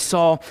today, we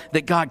saw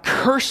that God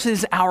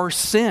curses our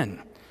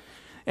sin.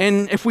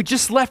 And if we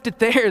just left it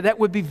there, that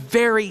would be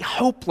very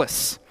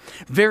hopeless,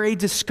 very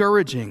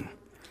discouraging.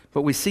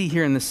 But we see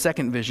here in the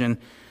second vision,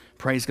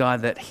 praise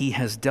God, that he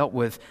has dealt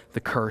with the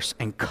curse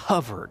and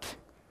covered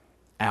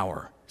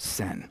our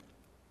sin.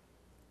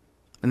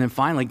 And then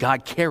finally,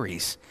 God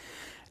carries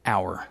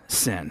our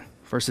sin.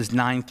 Verses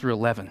 9 through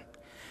 11.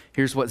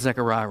 Here's what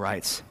Zechariah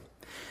writes.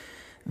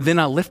 Then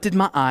I lifted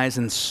my eyes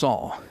and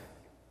saw,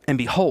 and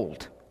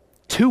behold,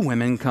 two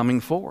women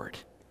coming forward.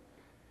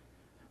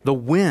 The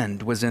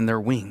wind was in their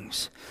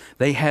wings.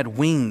 They had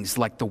wings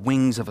like the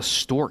wings of a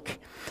stork,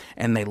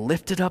 and they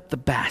lifted up the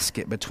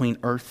basket between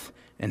earth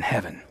and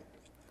heaven.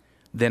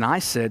 Then I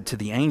said to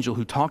the angel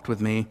who talked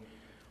with me,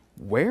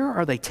 where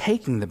are they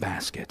taking the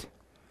basket?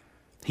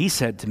 He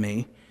said to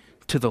me,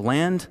 to the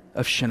land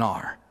of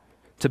Shinar,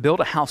 to build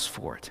a house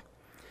for it.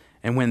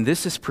 And when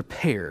this is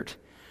prepared,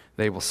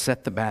 they will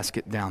set the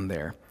basket down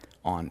there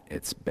on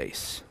its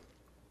base.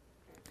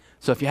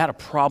 So if you had a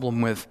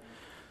problem with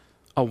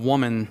a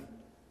woman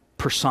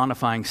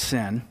personifying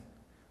sin,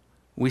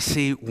 we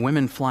see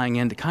women flying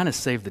in to kind of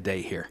save the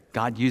day here.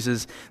 God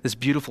uses this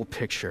beautiful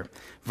picture.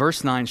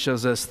 Verse 9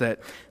 shows us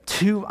that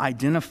two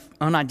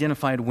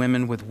unidentified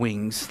women with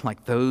wings,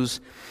 like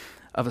those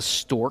of a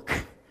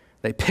stork,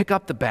 they pick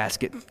up the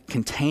basket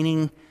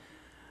containing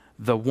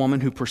the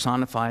woman who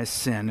personifies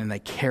sin, and they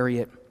carry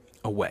it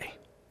away.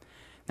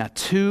 Now,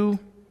 two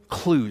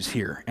clues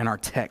here in our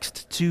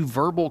text, two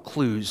verbal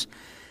clues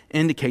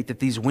indicate that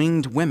these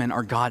winged women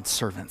are God's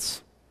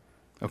servants.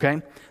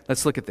 Okay?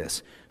 Let's look at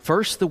this.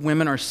 First, the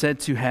women are said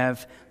to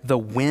have the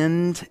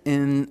wind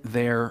in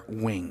their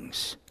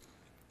wings.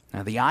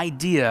 Now, the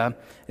idea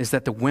is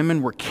that the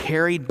women were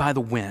carried by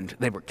the wind.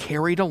 They were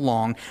carried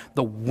along.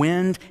 The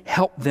wind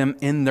helped them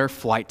in their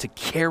flight to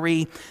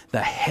carry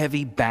the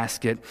heavy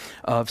basket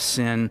of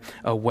sin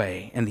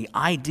away. And the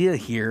idea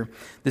here,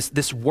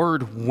 this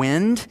word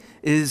wind,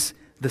 is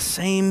the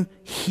same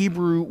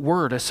Hebrew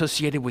word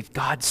associated with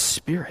God's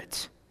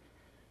Spirit.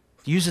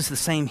 Uses the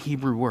same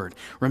Hebrew word.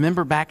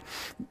 Remember back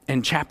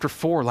in chapter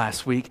 4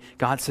 last week,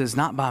 God says,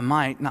 not by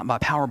might, not by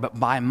power, but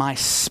by my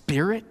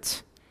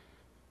Spirit.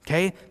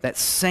 Okay, that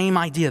same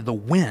idea, the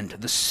wind,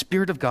 the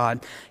Spirit of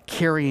God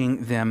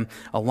carrying them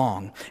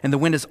along. And the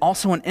wind is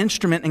also an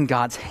instrument in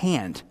God's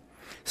hand.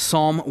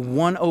 Psalm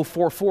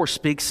 104:4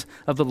 speaks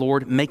of the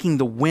Lord making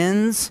the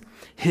winds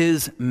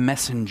his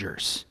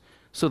messengers.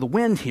 So the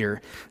wind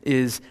here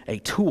is a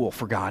tool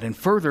for God. And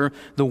further,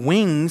 the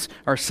wings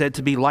are said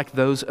to be like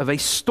those of a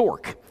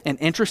stork. And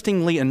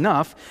interestingly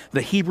enough,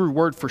 the Hebrew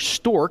word for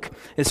stork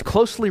is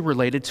closely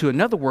related to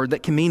another word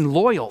that can mean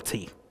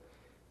loyalty,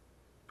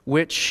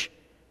 which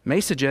may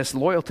suggest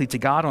loyalty to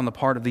God on the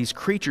part of these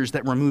creatures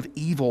that remove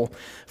evil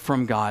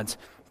from God's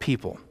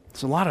people.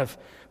 There's a lot of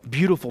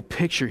beautiful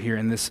picture here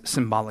in this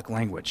symbolic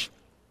language.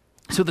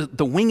 So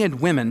the winged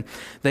women,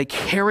 they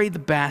carry the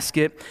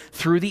basket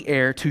through the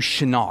air to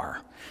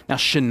Shinar. Now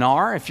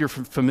Shinar, if you're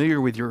familiar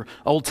with your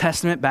Old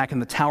Testament back in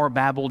the Tower of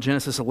Babel,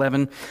 Genesis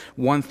 11,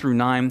 1 through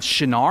 9,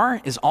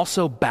 Shinar is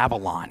also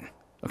Babylon.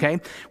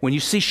 Okay? When you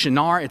see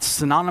Shinar, it's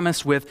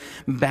synonymous with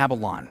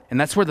Babylon. And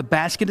that's where the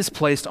basket is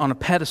placed on a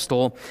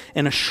pedestal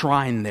in a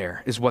shrine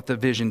there, is what the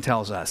vision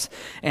tells us.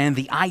 And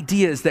the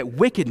idea is that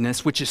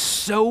wickedness, which is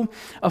so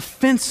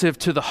offensive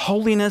to the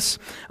holiness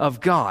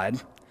of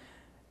God,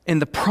 in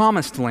the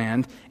promised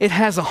land, it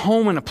has a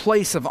home and a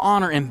place of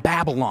honor in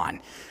Babylon,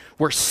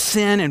 where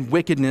sin and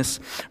wickedness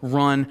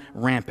run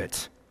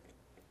rampant.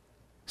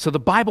 So the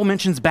Bible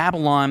mentions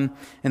Babylon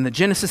in the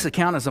Genesis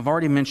account, as I've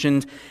already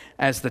mentioned,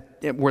 as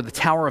where the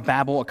Tower of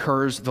Babel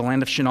occurs, the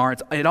land of Shinar.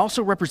 It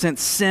also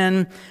represents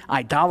sin,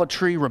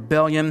 idolatry,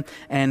 rebellion,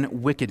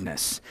 and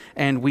wickedness.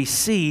 And we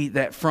see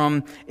that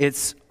from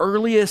its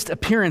earliest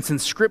appearance in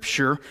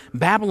Scripture,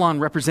 Babylon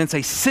represents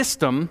a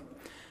system,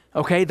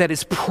 okay, that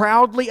is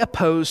proudly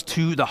opposed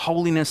to the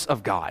holiness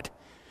of God.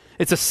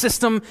 It's a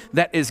system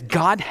that is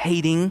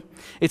God-hating.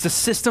 It's a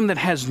system that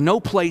has no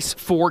place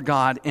for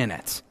God in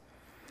it.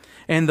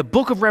 And the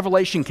book of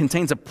Revelation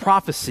contains a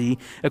prophecy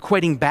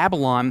equating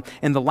Babylon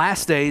in the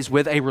last days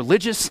with a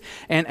religious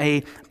and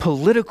a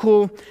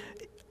political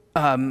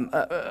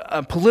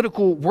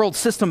world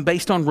system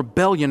based on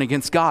rebellion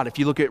against God. If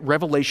you look at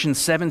Revelation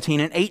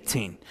 17 and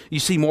 18, you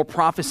see more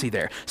prophecy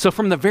there. So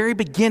from the very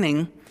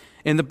beginning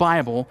in the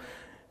Bible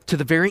to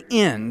the very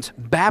end,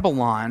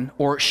 Babylon,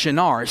 or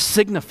Shinar,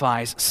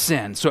 signifies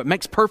sin. So it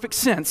makes perfect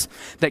sense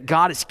that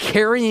God is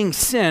carrying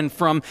sin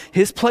from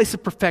his place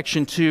of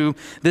perfection to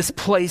this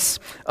place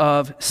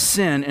of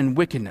sin and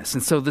wickedness.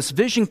 And so this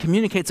vision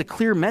communicates a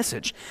clear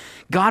message.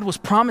 God was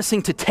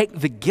promising to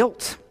take the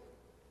guilt.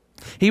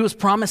 He was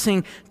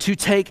promising to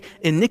take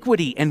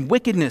iniquity and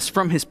wickedness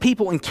from his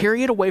people and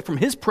carry it away from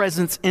his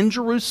presence in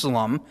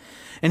Jerusalem.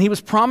 And he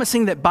was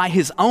promising that by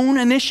his own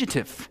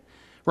initiative,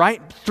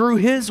 right, through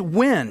his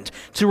wind,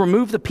 to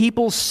remove the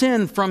people's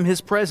sin from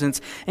his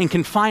presence and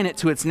confine it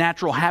to its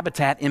natural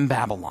habitat in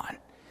Babylon.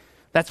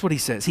 That's what he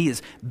says. He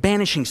is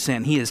banishing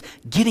sin. He is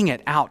getting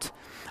it out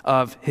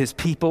of his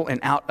people and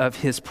out of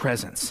his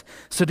presence.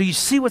 So do you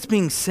see what's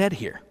being said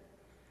here?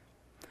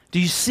 Do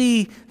you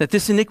see that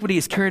this iniquity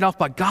is carried off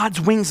by God's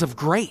wings of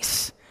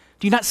grace?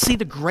 Do you not see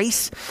the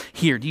grace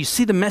here? Do you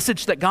see the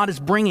message that God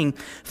is bringing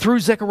through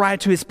Zechariah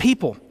to his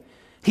people?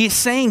 He is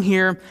saying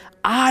here,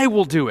 I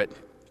will do it.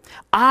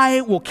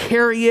 I will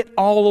carry it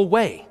all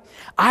away.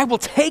 I will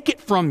take it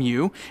from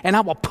you and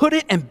I will put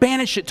it and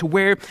banish it to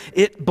where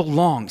it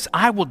belongs.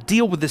 I will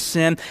deal with this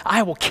sin.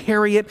 I will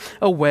carry it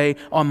away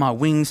on my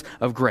wings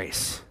of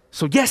grace.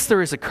 So yes,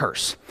 there is a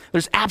curse.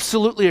 There's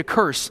absolutely a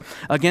curse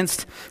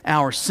against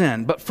our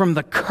sin. But from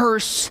the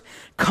curse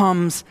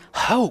comes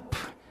hope.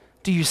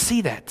 Do you see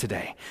that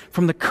today?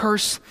 From the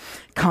curse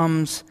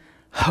comes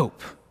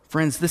hope.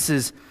 Friends, this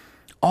is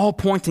all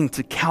pointing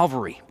to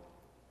Calvary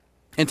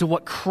and to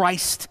what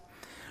Christ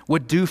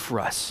would do for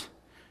us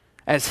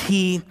as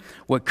he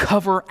would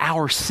cover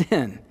our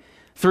sin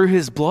through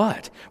his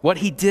blood. What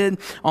he did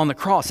on the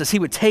cross, as he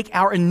would take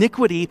our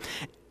iniquity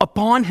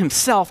upon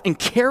himself and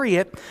carry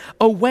it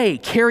away,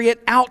 carry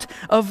it out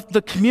of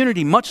the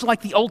community, much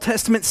like the Old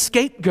Testament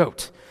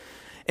scapegoat.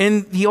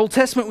 In the Old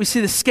Testament, we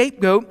see the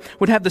scapegoat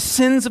would have the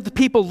sins of the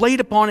people laid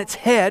upon its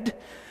head,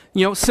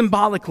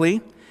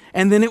 symbolically,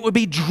 and then it would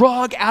be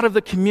dragged out of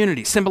the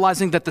community,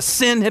 symbolizing that the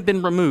sin had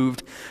been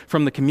removed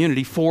from the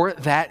community for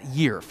that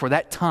year, for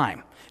that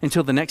time,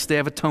 until the next day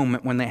of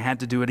atonement when they had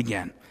to do it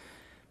again.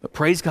 But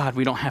praise God,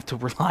 we don't have to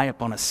rely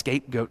upon a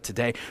scapegoat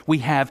today. We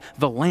have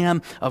the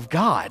Lamb of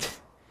God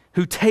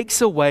who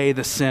takes away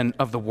the sin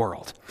of the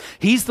world.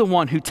 He's the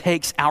one who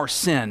takes our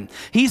sin.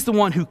 He's the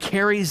one who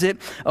carries it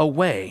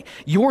away.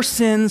 Your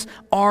sins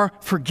are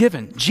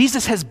forgiven.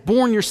 Jesus has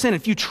borne your sin.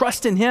 If you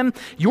trust in him,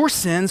 your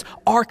sins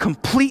are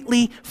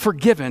completely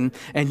forgiven,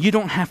 and you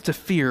don't have to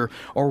fear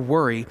or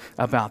worry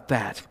about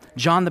that.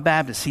 John the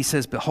Baptist, he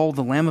says, "Behold,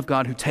 the Lamb of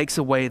God who takes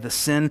away the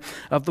sin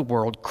of the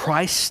world.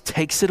 Christ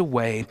takes it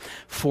away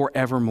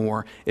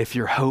forevermore if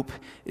your hope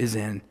is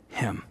in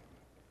him."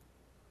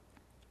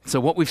 So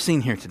what we've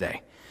seen here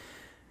today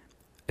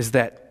is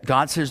that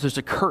God says there's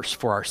a curse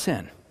for our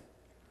sin.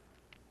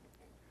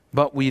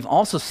 But we've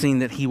also seen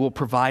that he will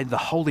provide the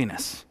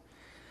holiness,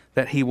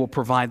 that he will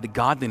provide the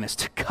godliness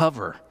to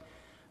cover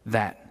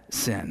that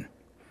sin.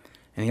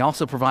 And he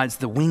also provides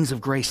the wings of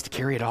grace to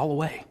carry it all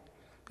away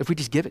if we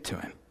just give it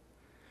to him.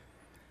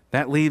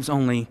 That leaves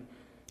only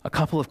a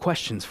couple of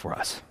questions for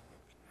us.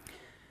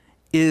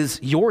 Is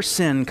your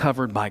sin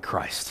covered by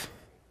Christ?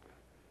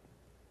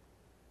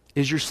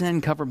 Is your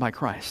sin covered by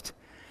Christ?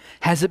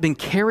 Has it been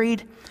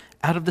carried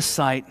out of the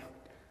sight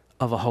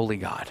of a holy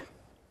God?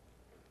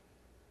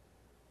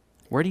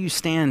 Where do you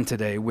stand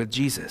today with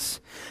Jesus?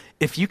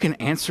 If you can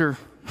answer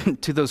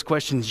to those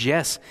questions,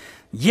 yes,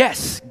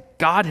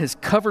 God has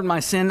covered my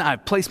sin.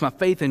 I've placed my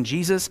faith in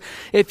Jesus.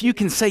 If you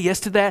can say yes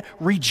to that,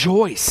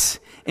 rejoice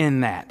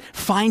in that.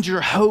 Find your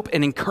hope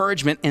and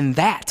encouragement in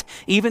that.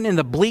 Even in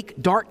the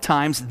bleak, dark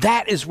times,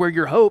 that is where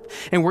your hope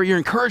and where your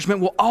encouragement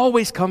will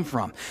always come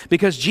from.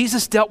 Because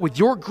Jesus dealt with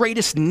your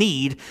greatest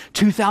need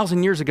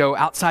 2,000 years ago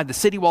outside the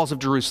city walls of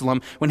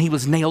Jerusalem when he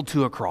was nailed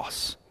to a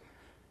cross.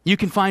 You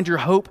can find your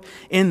hope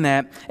in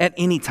that at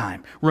any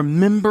time.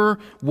 Remember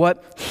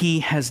what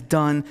he has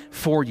done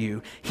for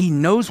you. He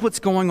knows what's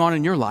going on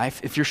in your life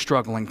if you're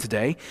struggling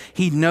today.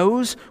 He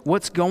knows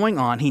what's going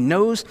on. He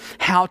knows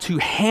how to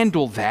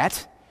handle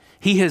that.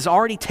 He has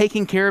already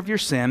taken care of your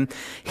sin.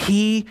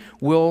 He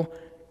will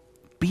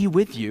be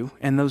with you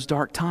in those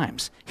dark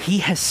times. He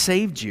has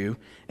saved you,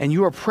 and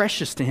you are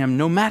precious to him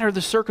no matter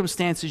the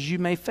circumstances you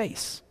may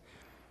face.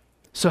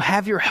 So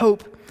have your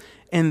hope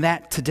in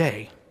that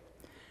today.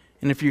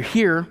 And if you're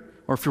here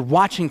or if you're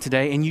watching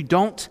today and you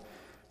don't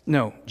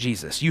know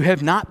Jesus, you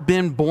have not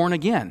been born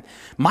again,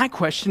 my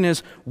question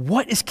is,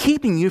 what is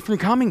keeping you from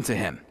coming to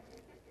him?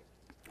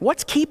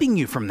 What's keeping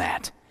you from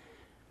that?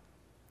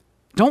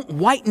 Don't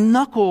white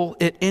knuckle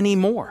it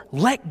anymore.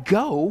 Let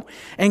go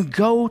and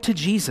go to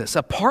Jesus.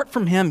 Apart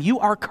from him, you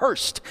are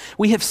cursed.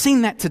 We have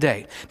seen that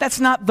today. That's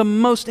not the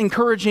most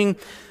encouraging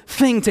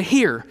thing to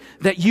hear,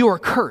 that you are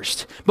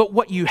cursed. But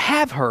what you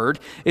have heard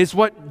is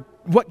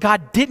what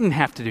God didn't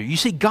have to do. You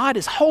see, God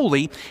is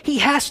holy. He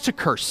has to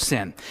curse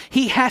sin.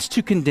 He has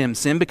to condemn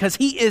sin because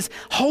he is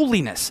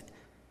holiness.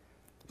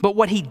 But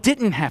what he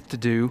didn't have to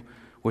do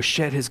was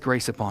shed his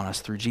grace upon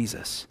us through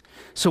Jesus.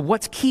 So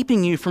what's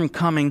keeping you from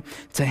coming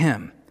to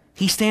him?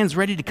 He stands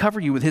ready to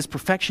cover you with his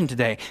perfection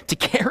today, to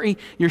carry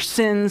your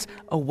sins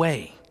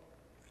away.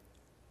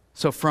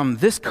 So from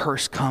this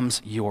curse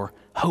comes your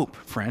hope,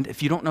 friend,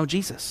 if you don't know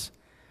Jesus.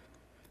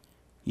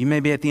 You may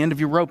be at the end of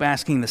your rope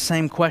asking the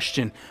same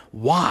question,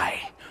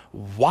 why?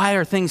 Why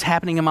are things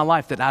happening in my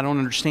life that I don't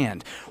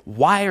understand?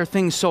 Why are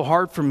things so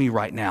hard for me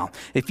right now?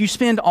 If you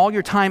spend all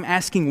your time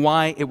asking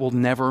why, it will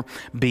never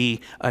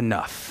be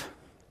enough.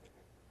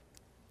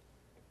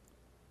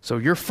 So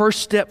your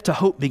first step to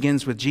hope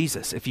begins with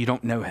Jesus if you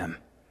don't know him.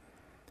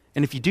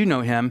 And if you do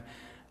know him,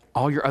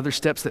 all your other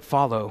steps that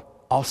follow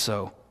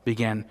also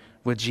begin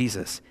with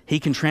Jesus. He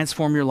can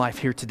transform your life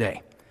here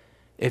today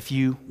if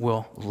you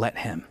will let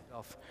him.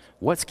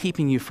 What's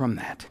keeping you from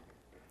that?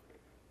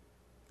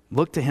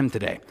 Look to him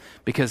today,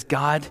 because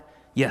God,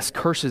 yes,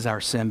 curses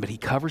our sin, but he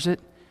covers it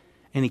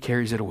and he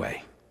carries it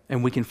away.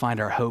 And we can find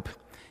our hope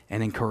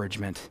and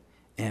encouragement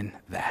in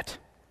that.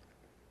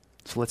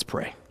 So let's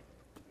pray.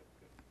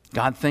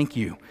 God, thank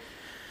you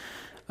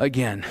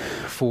again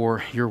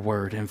for your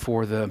word and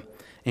for the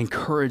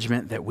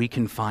encouragement that we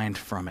can find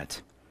from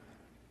it.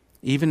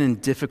 Even in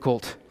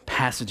difficult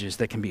passages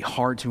that can be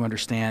hard to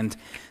understand,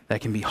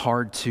 that can be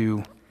hard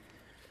to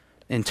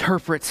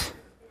interpret,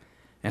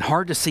 and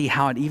hard to see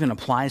how it even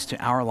applies to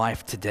our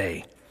life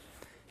today.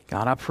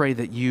 God, I pray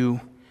that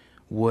you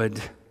would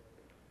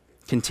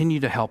continue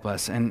to help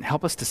us and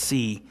help us to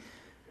see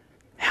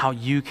how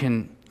you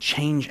can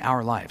change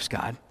our lives,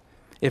 God.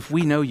 If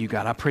we know you,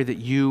 God, I pray that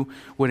you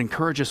would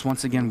encourage us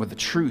once again with the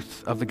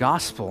truth of the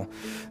gospel,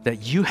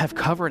 that you have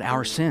covered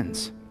our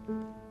sins,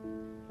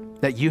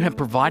 that you have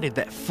provided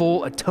that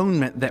full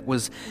atonement that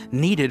was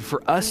needed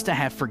for us to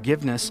have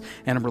forgiveness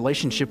and a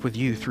relationship with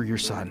you through your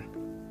Son.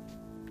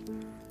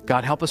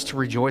 God, help us to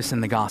rejoice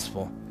in the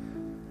gospel.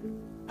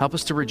 Help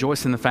us to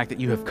rejoice in the fact that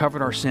you have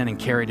covered our sin and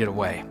carried it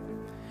away.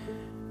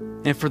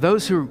 And for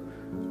those who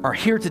are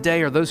here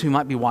today or those who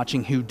might be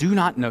watching who do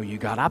not know you,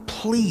 God, I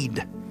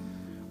plead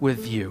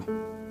with you.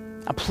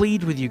 I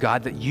plead with you,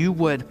 God, that you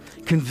would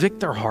convict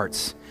their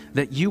hearts,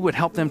 that you would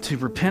help them to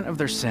repent of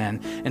their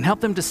sin and help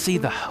them to see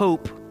the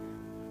hope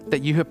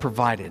that you have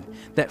provided,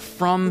 that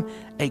from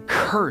a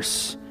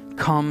curse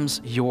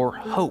comes your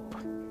hope.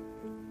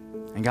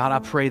 And God, I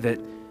pray that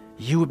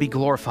you would be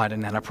glorified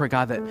in that. I pray,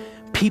 God, that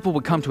people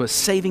would come to a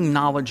saving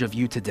knowledge of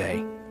you today.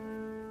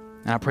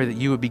 And I pray that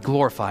you would be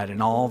glorified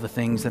in all the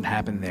things that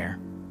happen there.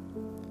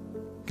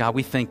 God,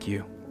 we thank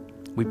you,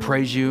 we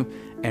praise you,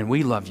 and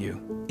we love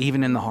you,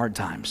 even in the hard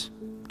times,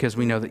 because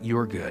we know that you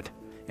are good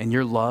and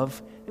your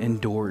love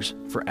endures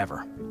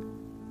forever.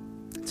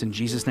 It's in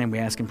Jesus' name we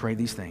ask and pray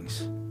these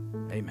things.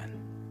 Amen.